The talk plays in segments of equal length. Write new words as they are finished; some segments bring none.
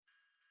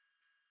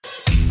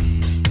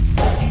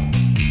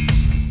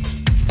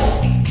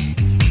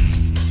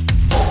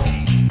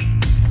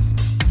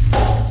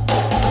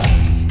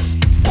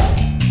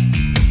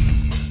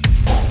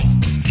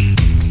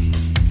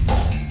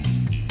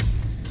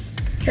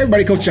Hey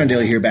everybody, Coach John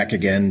Daly here back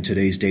again.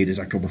 Today's date is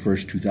October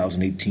 1st,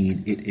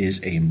 2018. It is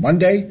a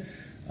Monday.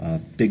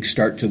 Big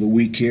start to the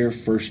week here,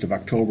 1st of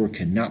October.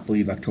 Cannot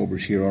believe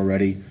October's here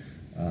already.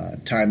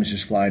 Time is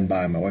just flying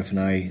by. My wife and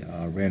I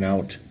ran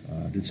out,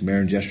 did some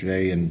errands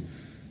yesterday, and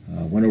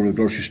went over to the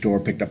grocery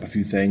store, picked up a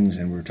few things,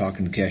 and we were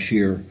talking to the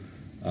cashier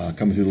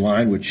coming through the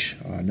line, which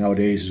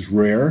nowadays is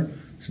rare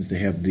since they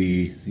have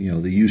the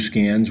U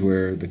scans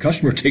where the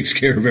customer takes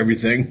care of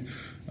everything.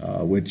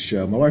 Which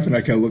my wife and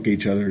I kind of look at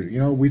each other.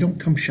 We don't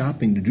come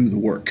shopping to do the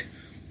work.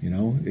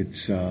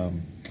 It's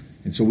and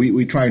so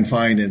we try and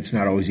find, and it's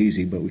not always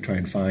easy, but we try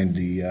and find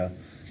the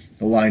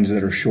lines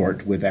that are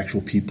short with actual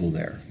people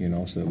there.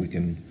 So that we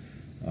can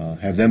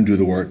have them do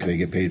the work. They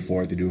get paid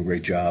for it. They do a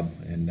great job.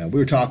 And we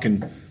were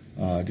talking,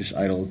 just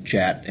idle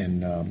chat,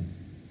 and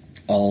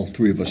all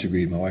three of us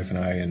agreed, my wife and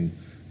I, and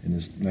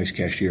this nice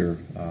cashier,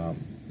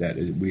 that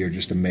we are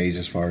just amazed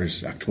as far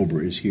as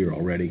October is here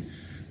already.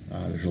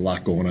 There's a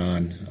lot going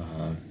on.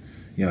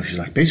 She's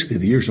like, basically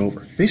the year's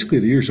over. Basically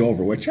the year's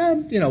over, which,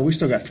 we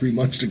still got 3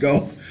 months to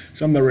go.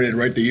 So I'm not ready to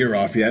write the year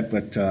off yet,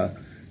 but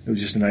it was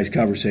just a nice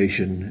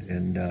conversation.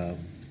 And,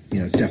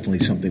 it's definitely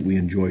something we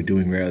enjoy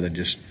doing rather than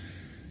just,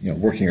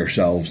 working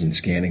ourselves and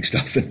scanning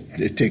stuff.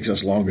 And it takes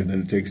us longer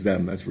than it takes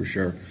them, that's for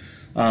sure.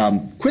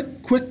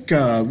 Quick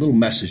little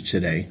message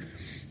today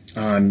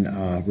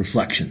on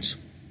reflections.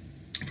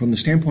 From the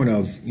standpoint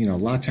of, a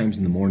lot of times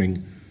in the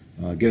morning,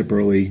 get up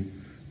early.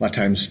 A lot of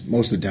times,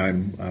 most of the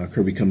time,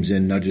 Kirby comes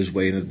in, nudges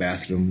way into the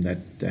bathroom. That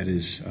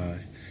is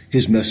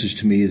his message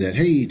to me that,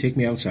 hey, take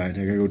me outside.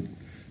 I got to go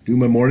do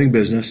my morning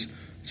business.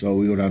 So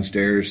we go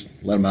downstairs,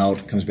 let him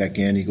out, comes back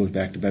in. He goes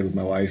back to bed with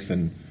my wife,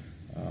 and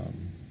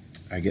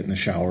I get in the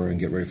shower and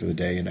get ready for the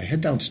day. And I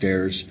head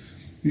downstairs,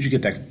 usually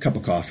get that cup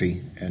of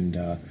coffee. And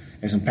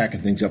as I'm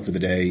packing things up for the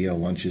day,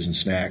 lunches and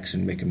snacks,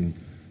 and making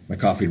my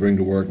coffee to bring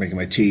to work, making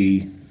my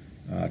tea,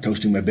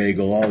 toasting my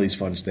bagel, all these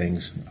fun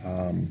things.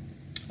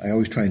 I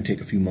always try and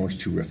take a few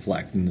moments to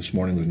reflect, and this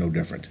morning was no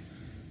different.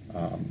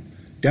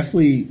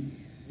 Definitely,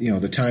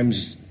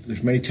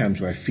 there's many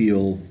times where I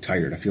feel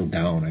tired, I feel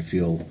down, I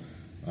feel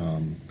a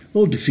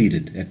little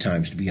defeated at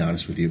times, to be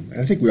honest with you.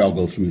 And I think we all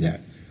go through that.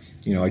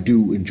 I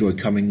do enjoy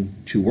coming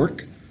to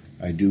work.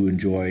 I do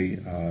enjoy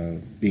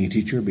being a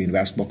teacher, being a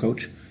basketball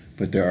coach.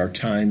 But there are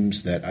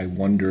times that I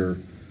wonder,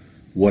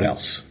 what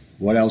else?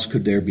 What else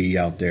could there be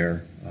out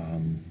there?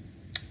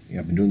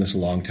 I've been doing this a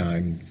long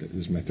time.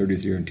 This is my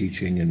 30th year in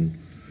teaching, and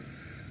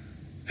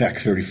heck,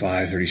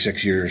 35,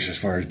 36 years as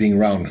far as being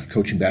around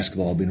coaching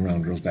basketball, being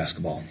around girls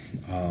basketball.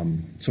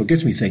 So it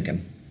gets me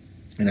thinking,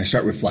 and I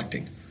start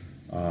reflecting.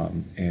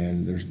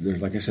 And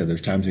there's like I said,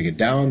 there's times I get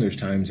down, there's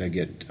times I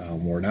get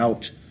worn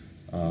out,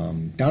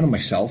 down on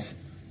myself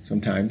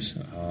sometimes.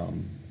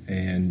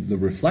 And the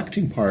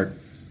reflecting part,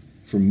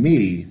 for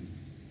me,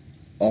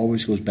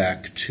 always goes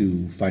back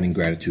to finding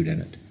gratitude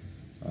in it.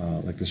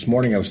 Like this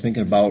morning, I was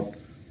thinking about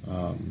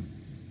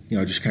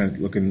just kind of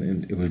looking,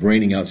 and it was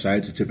raining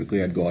outside, so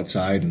typically I'd go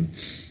outside and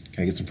kind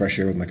of get some fresh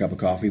air with my cup of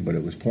coffee, but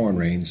it was pouring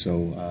rain,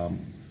 so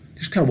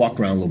just kind of walk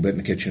around a little bit in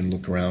the kitchen,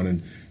 look around,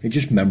 and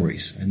just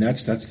memories. And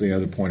that's the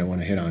other point I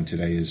want to hit on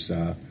today is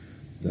the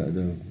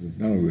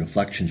not only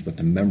reflections, but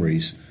the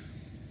memories.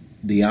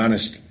 The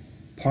honest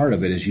part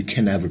of it is you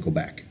can never go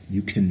back.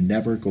 You can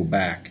never go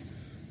back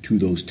to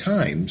those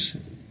times.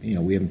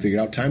 We haven't figured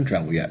out time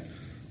travel yet.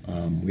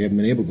 We haven't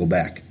been able to go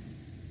back.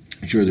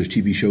 Sure, there's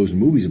TV shows and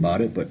movies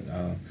about it, but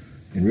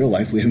in real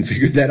life, we haven't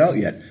figured that out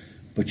yet.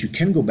 But you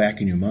can go back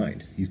in your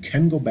mind. You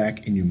can go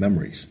back in your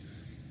memories.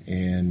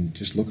 And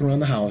just looking around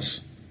the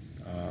house,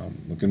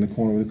 looking in the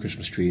corner where the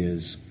Christmas tree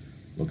is,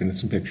 looking at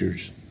some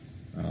pictures,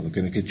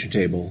 looking at the kitchen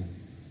table.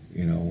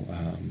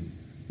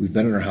 We've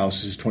been in our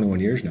house, this is 21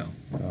 years now.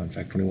 In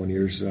fact, 21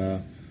 years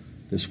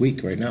this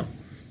week, right now.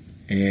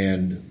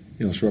 And,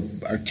 so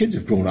our kids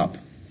have grown up,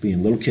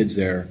 being little kids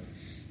there,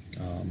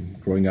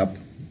 growing up,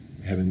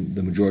 having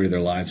the majority of their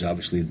lives,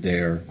 obviously,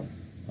 there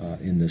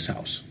in this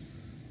house.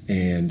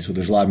 And so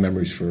there's a lot of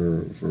memories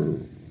for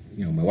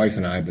my wife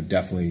and I, but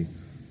definitely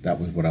that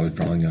was what I was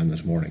drawing on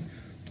this morning.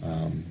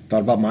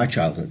 Thought about my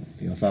childhood,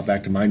 thought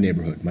back to my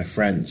neighborhood, my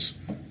friends,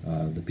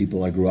 the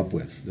people I grew up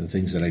with, the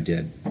things that I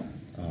did.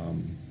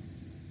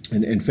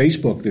 And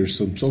Facebook, there's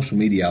some social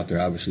media out there,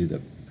 obviously,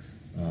 that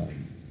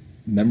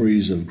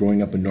memories of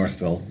growing up in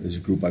Northville is a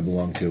group I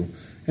belong to.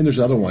 And there's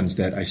other ones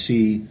that I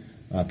see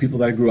people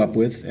that I grew up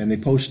with, and they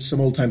post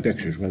some old-time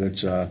pictures, whether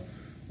it's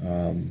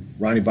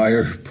Ronnie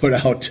Byer put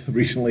out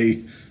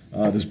recently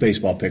this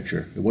baseball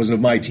picture. It wasn't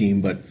of my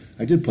team, but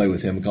I did play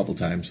with him a couple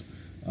times.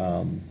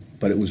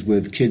 But it was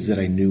with kids that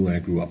I knew and I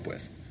grew up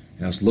with.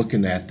 And I was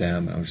looking at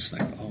them, and I was just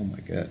like, oh, my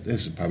God,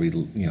 this is probably,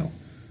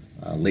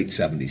 late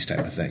 70s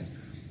type of thing.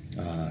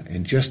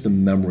 And just the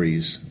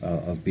memories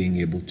of being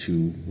able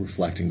to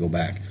reflect and go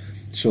back.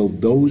 So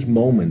those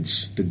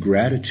moments, the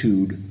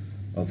gratitude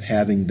of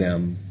having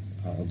them,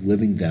 of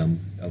living them,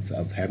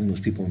 of having those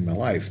people in my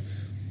life,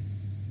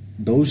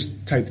 those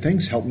type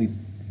things help me,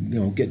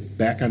 get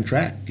back on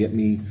track, get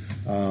me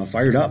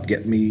fired up,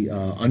 get me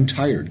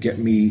untired, get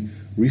me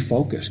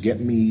refocus, get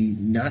me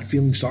not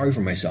feeling sorry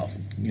for myself.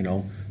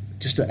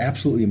 Just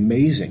absolutely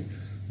amazing.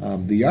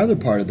 The other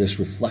part of this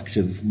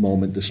reflective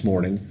moment this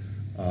morning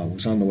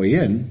was on the way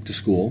in to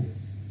school,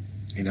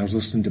 and I was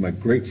listening to my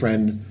great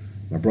friend,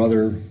 my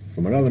brother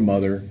from another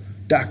mother,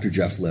 Dr.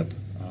 Jeff Lipp,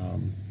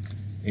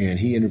 and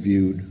he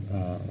interviewed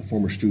a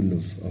former student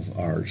of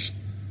ours,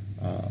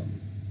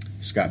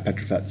 Scott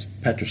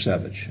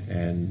Petrusevich.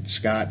 And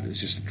Scott is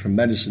just a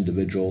tremendous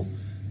individual,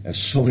 as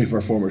so many of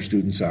our former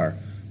students are.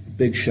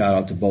 Big shout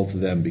out to both of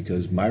them,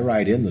 because my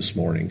ride in this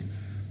morning,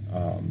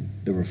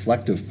 the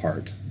reflective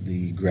part,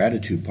 the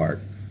gratitude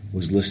part,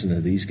 was listening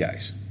to these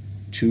guys.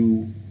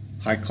 Two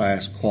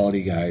high-class,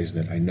 quality guys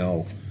that I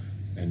know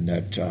and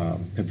that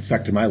have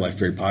affected my life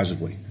very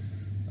positively.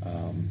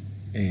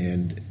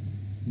 And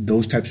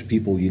those types of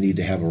people you need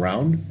to have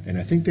around, and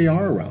I think they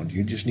are around.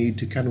 You just need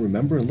to kind of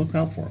remember and look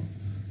out for them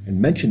and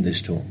mention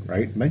this to them,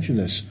 right? Mention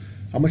this,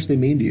 how much they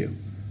mean to you.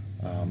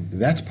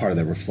 That's part of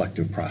the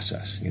reflective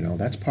process.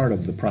 That's part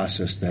of the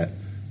process that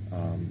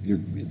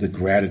the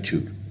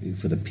gratitude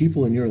for the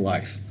people in your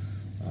life,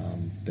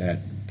 that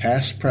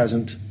past,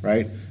 present,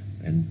 right,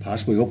 and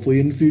possibly, hopefully,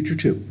 in the future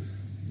too.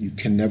 You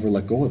can never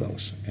let go of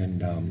those.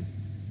 And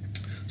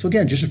so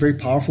again, just a very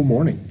powerful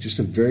morning. Just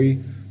a very,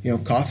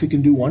 coffee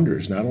can do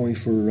wonders, not only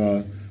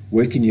for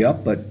waking you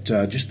up, but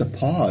just the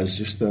pause,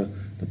 just the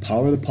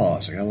power of the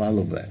pause. I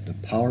love that, the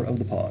power of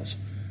the pause,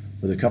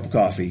 with a cup of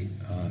coffee,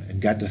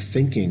 and got to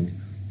thinking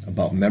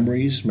about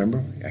memories.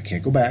 Remember, I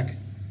can't go back.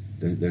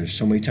 There's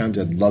so many times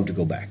I'd love to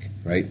go back,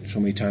 right? So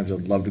many times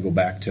I'd love to go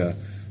back to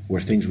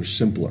where things were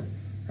simpler,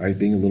 right?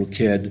 Being a little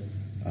kid,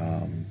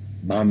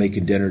 mom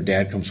making dinner,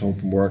 dad comes home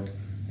from work,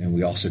 and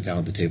we all sit down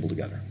at the table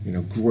together.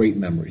 Great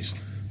memories.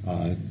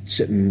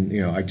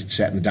 Sitting, I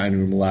sat in the dining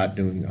room a lot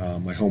doing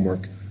my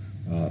homework.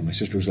 My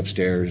sister was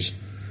upstairs.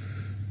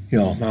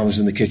 Mom was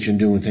in the kitchen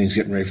doing things,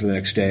 getting ready for the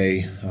next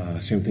day.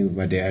 Same thing with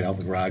my dad, out in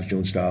the garage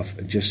doing stuff.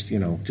 Just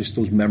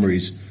those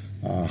memories,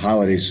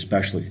 holidays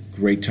especially,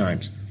 great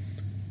times.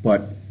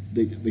 But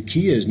the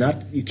key is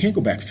you can't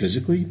go back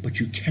physically, but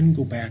you can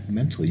go back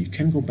mentally. You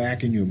can go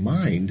back in your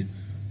mind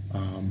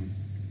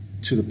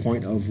to the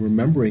point of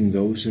remembering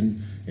those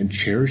and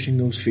cherishing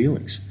those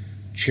feelings,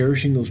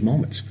 cherishing those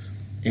moments.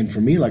 And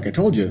for me, like I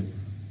told you,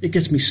 it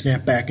gets me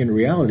snapped back into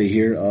reality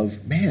here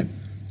of, man,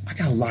 I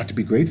got a lot to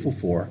be grateful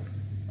for.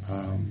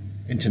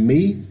 And to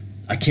me,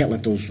 I can't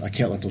let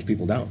those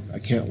people down. I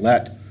can't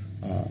let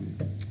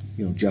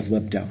Jeff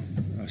Lipp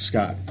down,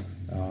 Scott,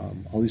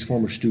 all these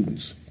former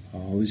students,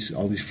 all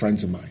these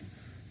friends of mine,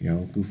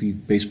 goofy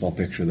baseball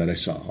picture that I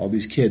saw, all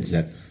these kids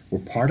that were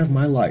part of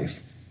my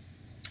life,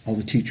 all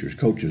the teachers,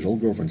 coaches,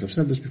 old girlfriends. I've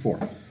said this before.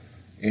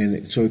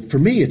 And so for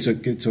me, it's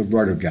a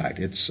rudder guide.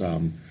 It's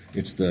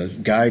the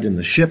guide in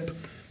the ship,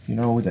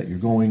 that you're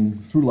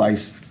going through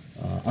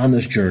life on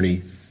this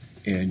journey,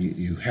 and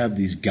you have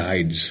these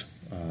guides,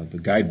 the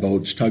guide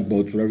boats,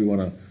 tugboats, whatever you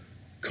want to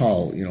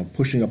call,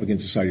 pushing up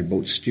against the side of your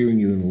boat, steering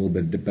you in a little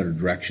bit better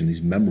direction,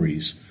 these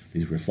memories,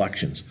 these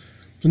reflections.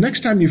 So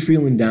next time you're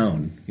feeling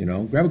down,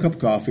 grab a cup of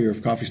coffee, or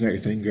if coffee's not your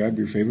thing, grab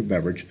your favorite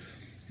beverage,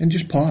 and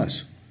just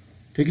pause.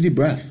 Take a deep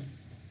breath,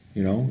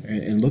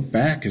 and look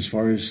back as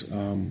far as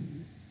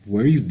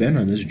where you've been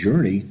on this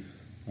journey,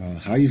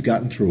 how you've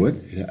gotten through it.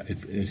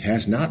 It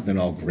has not been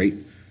all great,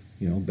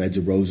 beds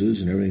of roses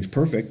and everything's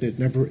perfect. It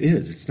never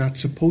is. It's not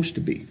supposed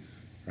to be,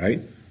 right?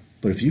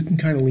 But if you can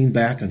kind of lean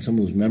back on some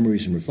of those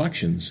memories and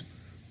reflections,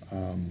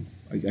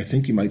 I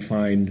think you might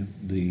find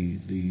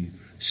the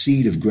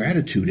seed of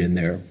gratitude in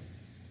there,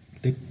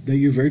 that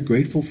you're very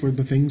grateful for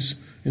the things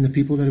and the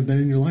people that have been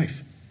in your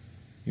life,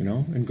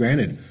 And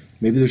granted,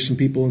 maybe there's some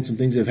people and some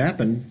things that have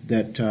happened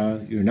that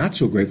you're not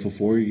so grateful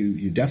for.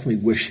 You definitely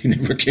wish you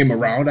never came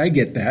around. I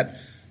get that.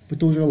 But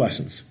those are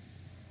lessons,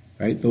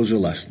 right? Those are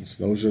lessons.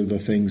 Those are the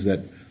things that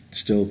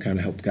still kind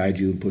of help guide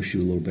you and push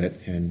you a little bit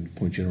and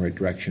point you in the right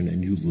direction,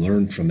 and you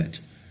learn from it.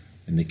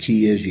 And the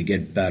key is you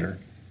get better.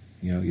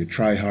 You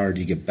try hard,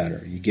 you get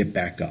better. You get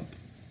back up.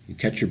 You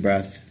catch your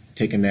breath,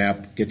 take a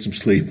nap, get some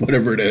sleep,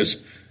 whatever it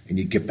is, and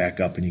you get back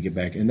up and you get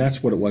back. And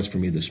that's what it was for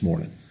me this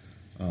morning.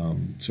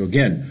 So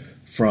again,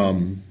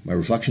 from my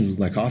reflections with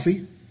my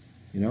coffee,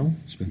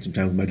 spend some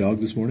time with my dog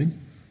this morning.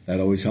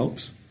 That always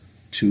helps.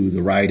 To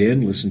the ride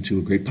in, listen to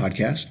a great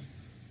podcast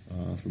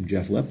from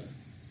Jeff Lipp.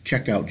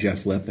 Check out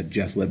Jeff Lipp at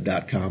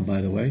jefflipp.com,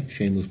 by the way.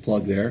 Shameless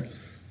plug there.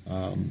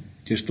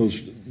 Just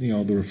those,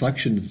 the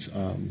reflections,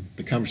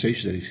 the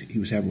conversations that he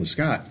was having with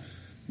Scott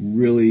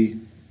really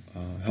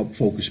helped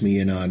focus me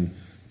in on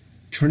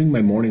turning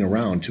my morning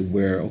around to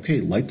where, okay,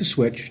 light the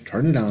switch,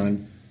 turn it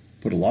on,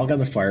 put a log on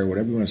the fire,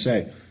 whatever you want to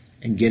say,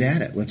 and get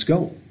at it. Let's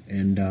go.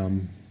 And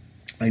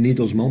I need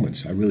those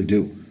moments. I really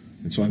do.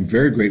 And so I'm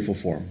very grateful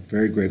for them,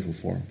 very grateful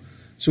for them.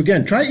 So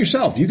again, try it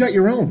yourself. You got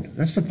your own.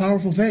 That's the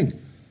powerful thing,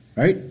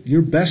 right?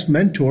 Your best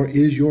mentor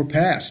is your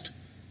past,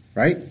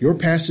 right? Your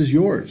past is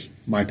yours.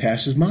 My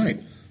past is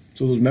mine.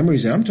 So those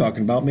memories that I'm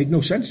talking about make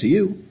no sense to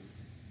you,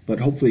 but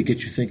hopefully it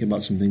gets you thinking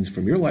about some things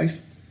from your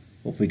life.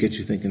 Hopefully it gets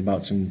you thinking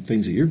about some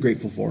things that you're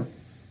grateful for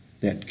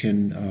that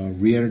can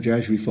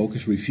re-energize,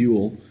 refocus,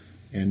 refuel,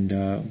 and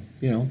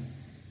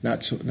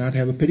not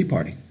have a pity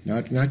party,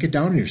 not get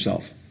down on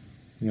yourself,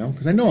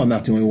 because I know I'm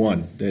not the only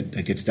one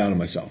that gets down on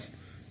myself.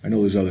 I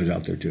know there's others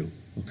out there too.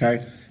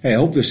 Okay, hey, I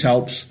hope this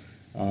helps.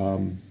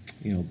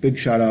 Big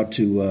shout out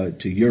to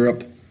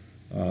Europe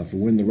for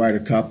winning the Ryder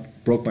Cup.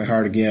 Broke my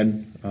heart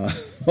again.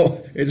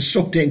 It is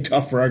so dang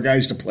tough for our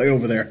guys to play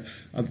over there.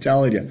 I'm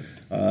telling you.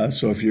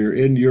 So if you're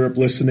in Europe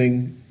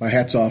listening, my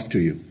hat's off to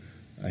you.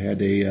 I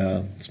had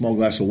a small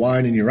glass of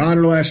wine in your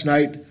honor last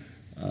night,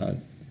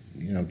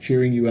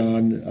 cheering you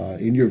on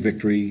in your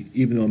victory,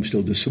 even though I'm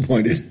still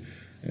disappointed.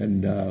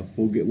 And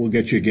we'll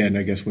get you again,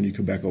 I guess, when you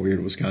come back over here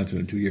to Wisconsin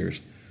in 2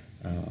 years.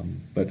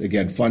 But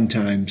again, fun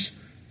times,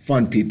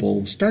 fun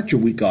people. Start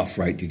your week off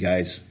right, you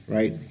guys,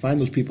 right? Find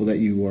those people that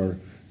you are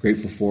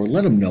grateful for.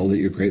 Let them know that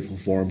you're grateful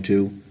for them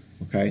too,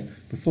 okay?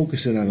 But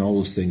focus in on all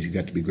those things you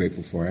got to be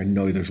grateful for. I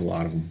know there's a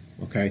lot of them,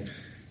 okay?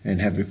 And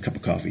have a cup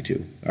of coffee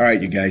too. All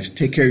right, you guys,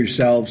 take care of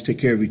yourselves, take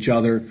care of each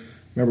other.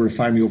 Remember to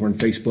find me over on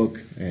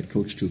Facebook at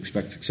Coach to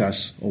Expect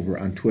Success, over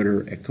on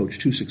Twitter at Coach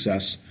to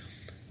Success,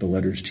 the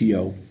letters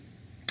TO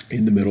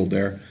in the middle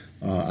there.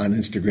 On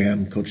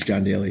Instagram, Coach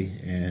John Daly,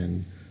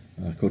 and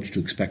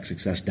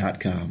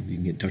CoachToExpectSuccess.com. You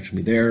can get in touch with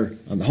me there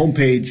on the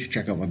homepage.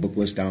 Check out my book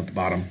list down at the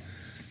bottom,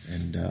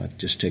 and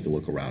just take a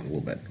look around a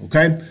little bit.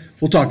 Okay?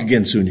 We'll talk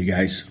again soon, you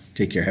guys.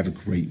 Take care. Have a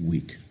great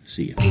week.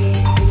 See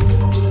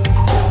you.